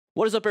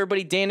What is up,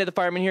 everybody?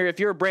 DanDanTheFireman here. If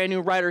you're a brand new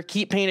rider,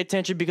 keep paying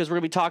attention because we're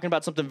going to be talking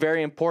about something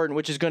very important,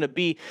 which is going to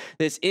be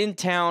this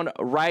in-town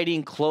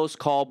riding close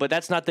call. But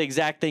that's not the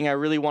exact thing I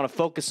really want to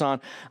focus on.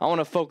 I want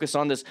to focus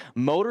on this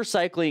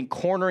motorcycling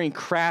cornering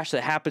crash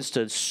that happens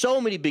to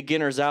so many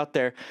beginners out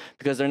there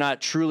because they're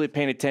not truly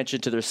paying attention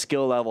to their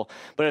skill level.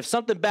 But if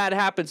something bad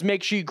happens,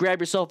 make sure you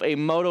grab yourself a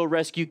moto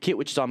rescue kit,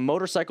 which is on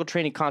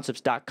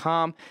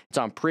motorcycletrainingconcepts.com. It's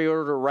on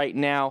pre-order right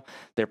now.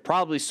 They're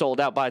probably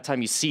sold out by the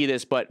time you see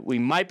this, but we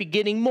might be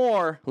getting more.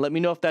 Let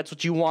me know if that's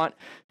what you want.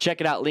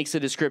 Check it out. Links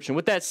in the description.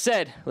 With that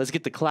said, let's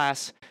get to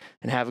class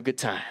and have a good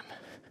time.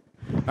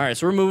 All right,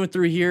 so we're moving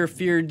through here.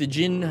 Fear de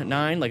Jin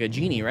 9, like a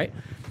genie, right?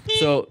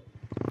 So,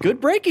 good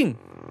braking.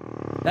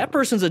 That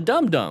person's a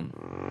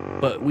dum-dum.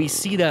 But we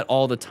see that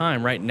all the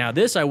time, right? Now,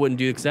 this I wouldn't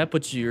do because that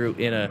puts you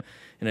in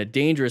a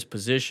dangerous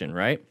position,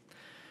 right?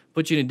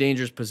 Puts you in a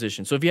dangerous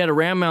position. So if you had a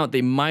ram mount,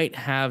 they might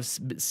have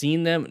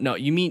seen them. No,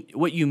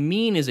 what you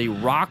mean is a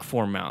rock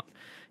form mount.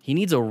 He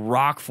needs a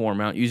rock form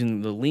mount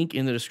using the link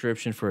in the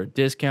description for a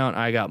discount.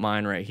 I got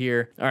mine right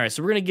here. All right,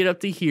 so we're going to get up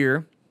to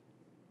here,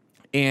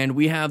 and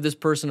we have this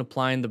person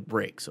applying the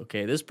brakes,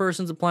 okay? This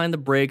person's applying the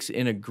brakes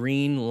in a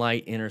green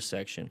light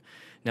intersection.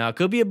 Now, it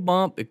could be a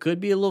bump. It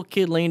could be a little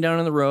kid laying down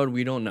on the road.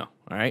 We don't know,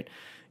 all right?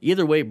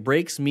 Either way,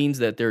 brakes means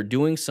that they're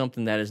doing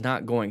something that is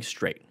not going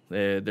straight.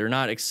 They're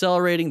not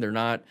accelerating. They're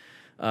not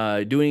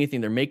doing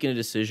anything. They're making a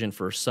decision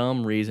for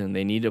some reason.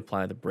 They need to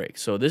apply the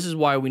brakes. So this is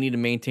why we need to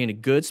maintain a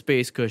good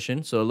space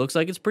cushion. So it looks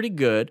like it's pretty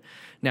good.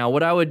 Now,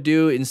 what I would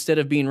do instead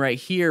of being right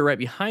here, right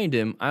behind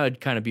him, I would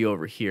kind of be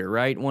over here,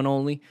 right? One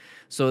only.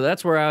 So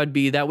that's where I would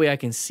be. That way I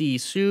can see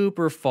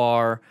super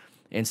far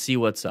and see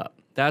what's up.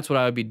 That's what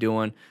I would be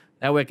doing.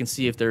 That way I can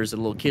see if there's a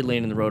little kid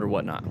laying in the road or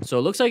whatnot. So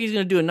it looks like he's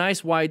going to do a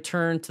nice wide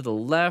turn to the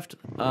left.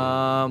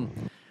 A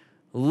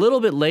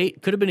little bit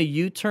late. Could have been a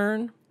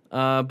U-turn.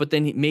 But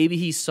then maybe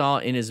he saw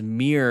in his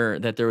mirror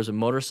that there was a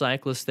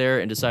motorcyclist there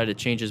and decided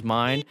to change his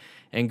mind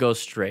and go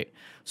straight.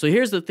 So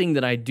here's the thing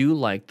that I do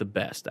like the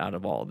best out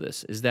of all of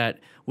this is that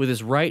with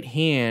his right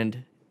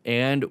hand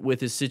and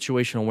with his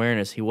situational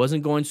awareness, he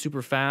wasn't going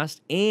super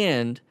fast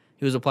and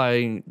he was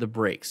applying the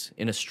brakes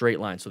in a straight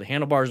line. So the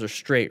handlebars are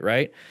straight,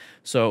 right?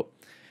 So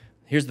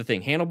here's the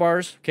thing,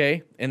 handlebars,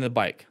 okay, and the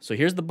bike. So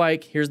here's the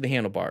bike, here's the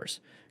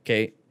handlebars,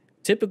 okay?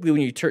 Typically,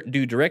 when you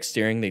do direct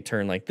steering, they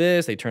turn like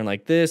this, they turn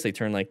like this, they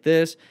turn like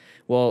this.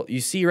 Well, you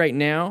see right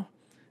now,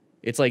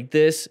 it's like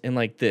this and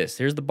like this.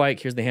 Here's the bike,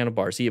 here's the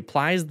handlebars. He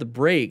applies the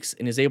brakes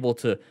and is able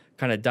to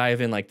kind of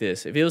dive in like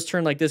this. If it was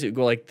turned like this, it would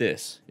go like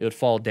this. It would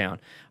fall down.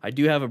 I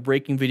do have a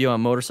braking video on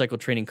Motorcycle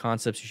Training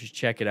Concepts. You should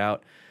check it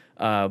out.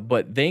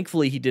 But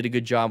thankfully, he did a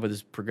good job with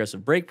his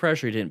progressive brake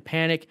pressure. He didn't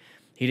panic.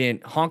 He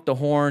didn't honk the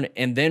horn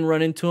and then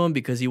run into him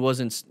because he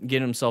wasn't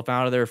getting himself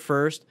out of there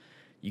first.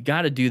 You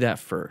got to do that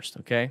first,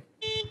 okay?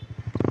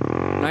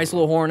 Nice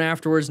little horn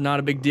afterwards,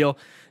 not a big deal.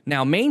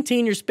 Now,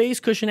 maintain your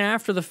space cushion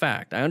after the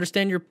fact. I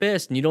understand you're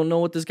pissed and you don't know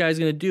what this guy's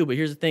going to do, but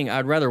here's the thing.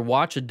 I'd rather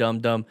watch a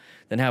dum-dum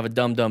than have a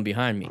dum-dum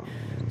behind me.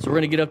 So we're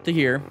going to get up to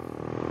here,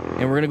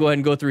 and we're going to go ahead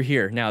and go through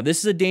here. Now, this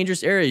is a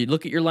dangerous area. You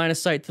look at your line of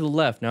sight to the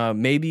left. Now,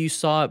 maybe you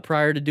saw it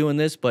prior to doing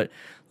this, but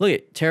look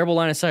at terrible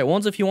line of sight.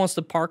 What if he wants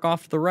to park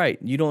off to the right?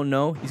 You don't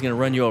know. He's going to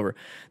run you over.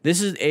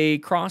 This is a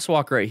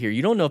crosswalk right here.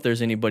 You don't know if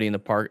there's anybody in the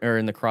park or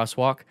in the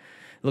crosswalk.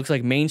 It looks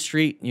like Main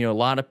Street, you know, a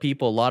lot of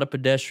people, a lot of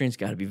pedestrians,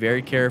 got to be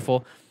very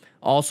careful.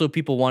 Also,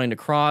 people wanting to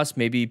cross,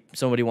 maybe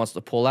somebody wants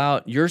to pull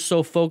out. You're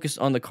so focused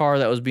on the car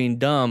that was being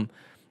dumb,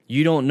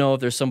 you don't know if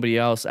there's somebody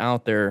else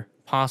out there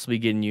possibly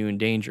getting you in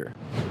danger.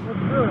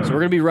 So we're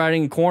going to be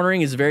riding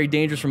cornering. It's very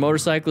dangerous for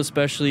motorcyclists,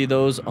 especially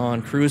those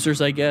on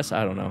cruisers, I guess.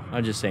 I don't know.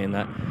 I'm just saying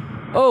that.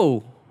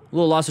 Oh, a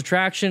little loss of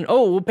traction.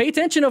 Oh, well, pay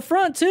attention up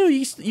front, too.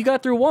 You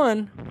got through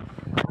one.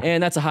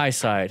 And that's a high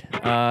side.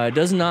 It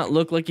does not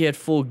look like he had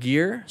full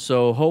gear,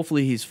 so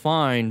hopefully he's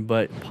fine,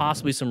 but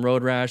possibly some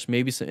road rash,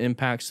 maybe some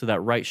impacts to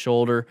that right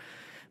shoulder,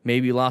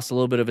 maybe lost a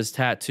little bit of his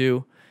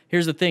tattoo.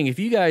 Here's the thing. If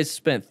you guys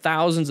spent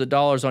thousands of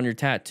dollars on your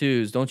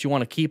tattoos, don't you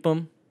want to keep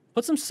them?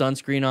 Put some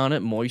sunscreen on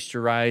it,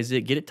 moisturize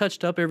it, get it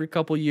touched up every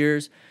couple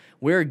years,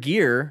 wear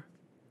gear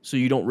so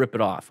you don't rip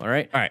it off, all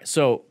right? All right,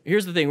 so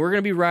here's the thing. We're going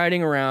to be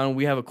riding around.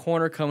 We have a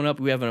corner coming up.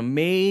 We have an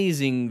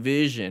amazing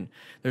vision.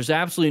 There's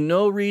absolutely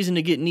no reason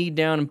to get kneed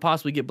down and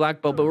possibly get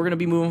black belt, but we're going to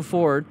be moving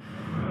forward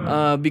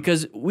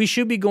because we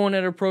should be going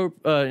at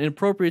an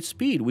appropriate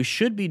speed. We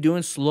should be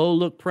doing slow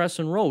look, press,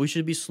 and roll. We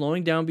should be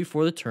slowing down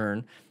before the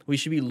turn. We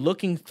should be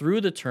looking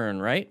through the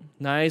turn, right?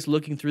 Nice,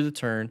 looking through the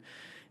turn.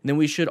 And then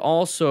we should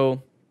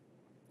also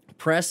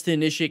press to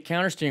initiate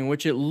countersteering,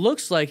 which it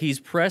looks like he's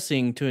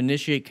pressing to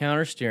initiate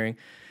countersteering.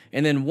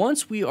 And then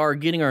once we are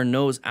getting our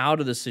nose out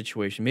of the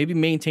situation, maybe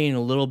maintaining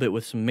a little bit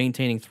with some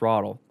maintaining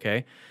throttle,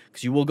 okay?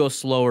 Because you will go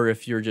slower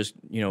if you're just,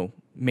 you know,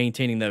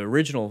 maintaining the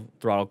original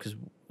throttle, because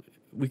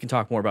we can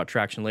talk more about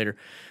traction later.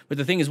 But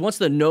the thing is, once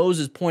the nose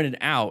is pointed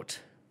out,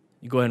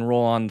 you go ahead and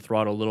roll on the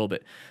throttle a little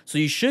bit. So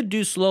you should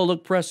do slow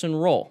look, press, and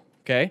roll,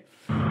 okay?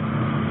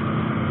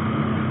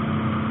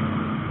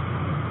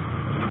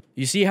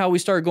 You see how we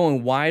start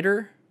going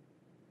wider?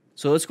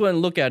 So let's go ahead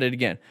and look at it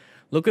again.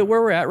 Look at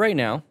where we're at right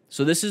now.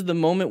 So this is the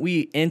moment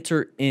we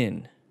enter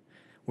in.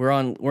 We're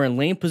in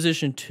lane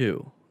position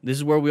 2. This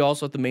is where we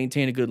also have to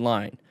maintain a good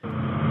line.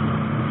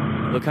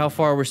 Look how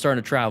far we're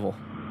starting to travel.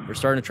 We're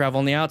starting to travel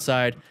on the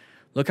outside.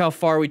 Look how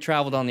far we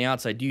traveled on the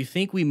outside. Do you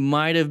think we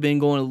might have been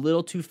going a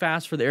little too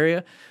fast for the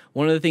area?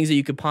 One of the things that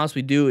you could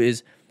possibly do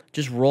is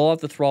just roll off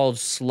the throttle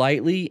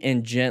slightly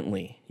and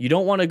gently. You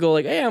don't want to go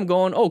like, hey, I'm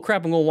going, oh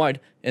crap, I'm going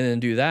wide, and then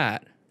do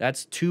that.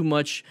 That's too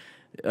much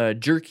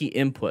jerky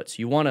inputs.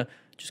 You want to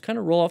just kind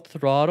of roll off the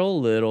throttle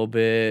a little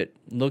bit,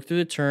 look through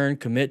the turn,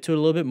 commit to it a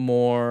little bit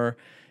more,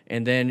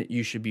 and then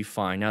you should be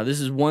fine. Now, this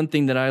is one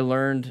thing that I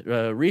learned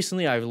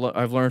recently. I've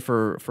learned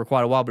for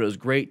quite a while, but it was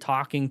great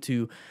talking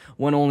to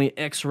one only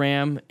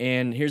XRAM.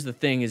 And here's the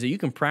thing is that you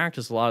can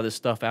practice a lot of this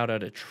stuff out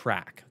at a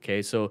track,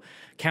 okay? So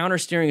counter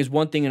steering is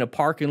one thing in a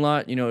parking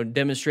lot, you know,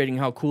 demonstrating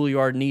how cool you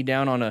are knee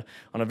down on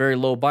a very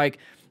low bike.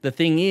 The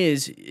thing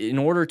is, in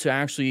order to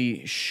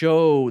actually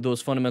show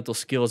those fundamental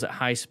skills at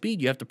high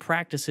speed, you have to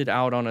practice it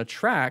out on a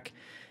track,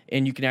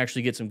 and you can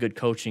actually get some good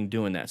coaching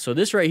doing that. So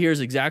this right here is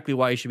exactly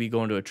why you should be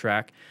going to a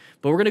track.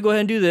 But we're going to go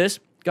ahead and do this.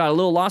 Got a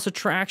little loss of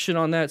traction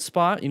on that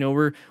spot. You know,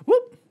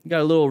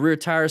 got a little rear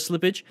tire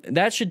slippage.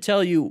 That should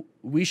tell you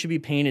we should be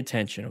paying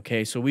attention,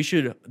 okay? So we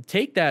should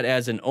take that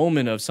as an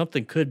omen of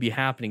something could be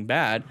happening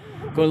bad.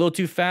 Going a little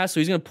too fast, so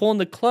he's going to pull in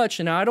the clutch.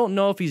 And now I don't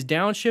know if he's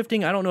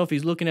downshifting. I don't know if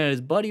he's looking at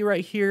his buddy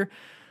right here.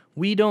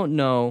 We don't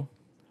know.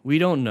 We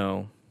don't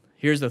know.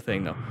 Here's the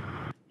thing, though.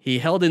 He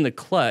held in the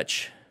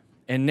clutch,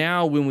 and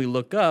now when we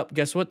look up,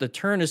 guess what? The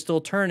turn is still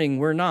turning.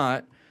 We're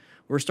not.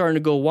 We're starting to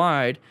go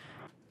wide.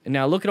 And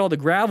now look at all the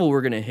gravel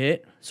we're going to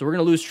hit. So we're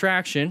going to lose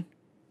traction.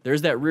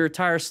 There's that rear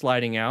tire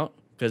sliding out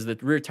because the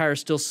rear tire is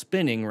still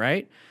spinning,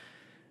 right?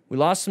 We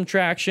lost some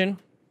traction.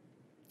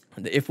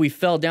 If we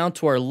fell down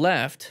to our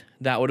left,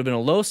 that would have been a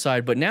low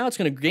side, but now it's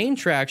going to gain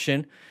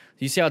traction.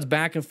 You see how it's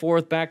back and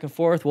forth, back and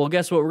forth? Well,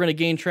 guess what? We're going to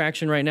gain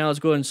traction right now. Let's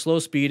go ahead and slow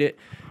speed it.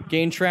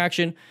 Gain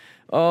traction.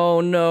 Oh,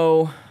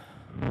 no.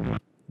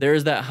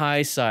 There's that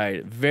high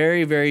side.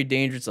 Very, very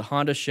dangerous. A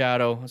Honda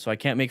Shadow, so I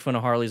can't make fun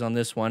of Harleys on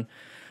this one.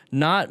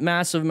 Not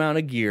massive amount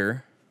of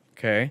gear,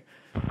 okay?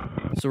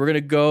 So we're going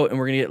to go and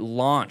we're going to get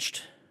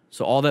launched.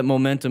 So all that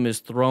momentum is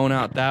thrown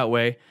out that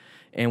way,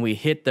 and we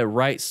hit the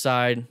right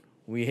side.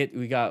 We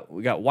got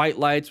white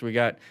lights. We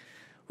got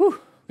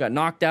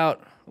knocked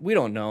out. We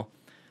don't know.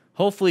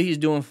 Hopefully he's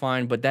doing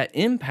fine, but that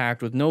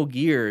impact with no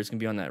gear is going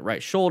to be on that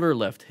right shoulder,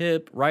 left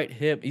hip, right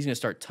hip. He's going to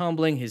start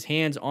tumbling. His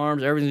hands,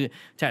 arms, everything.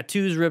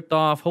 Tattoos ripped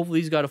off.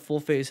 Hopefully he's got a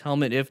full-face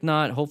helmet. If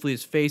not, hopefully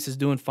his face is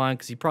doing fine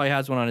because he probably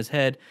has one on his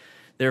head.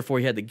 Therefore,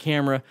 he had the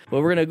camera.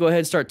 But we're going to go ahead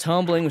and start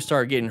tumbling. We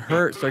start getting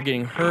hurt.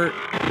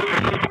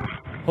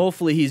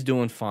 Hopefully he's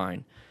doing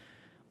fine.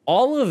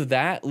 All of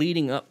that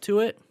leading up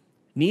to it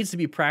needs to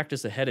be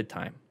practiced ahead of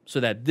time so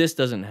that this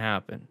doesn't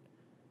happen.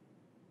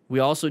 We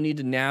also need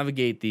to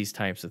navigate these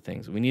types of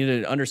things. We need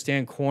to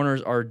understand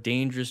corners are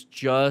dangerous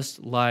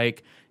just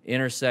like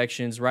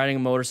intersections. Riding a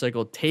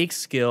motorcycle takes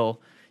skill.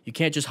 You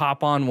can't just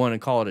hop on one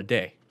and call it a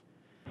day.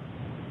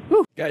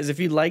 Woo. Guys, if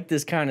you like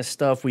this kind of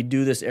stuff, we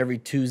do this every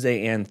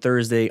Tuesday and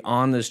Thursday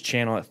on this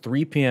channel at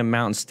 3 p.m.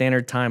 Mountain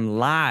Standard Time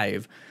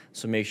live.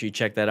 So make sure you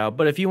check that out.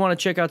 But if you want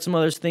to check out some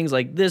other things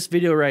like this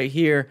video right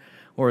here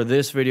or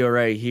this video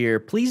right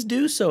here, please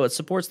do so. It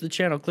supports the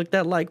channel. Click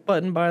that like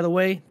button, by the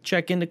way.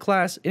 Check into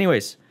class.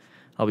 Anyways,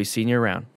 I'll be seeing you around.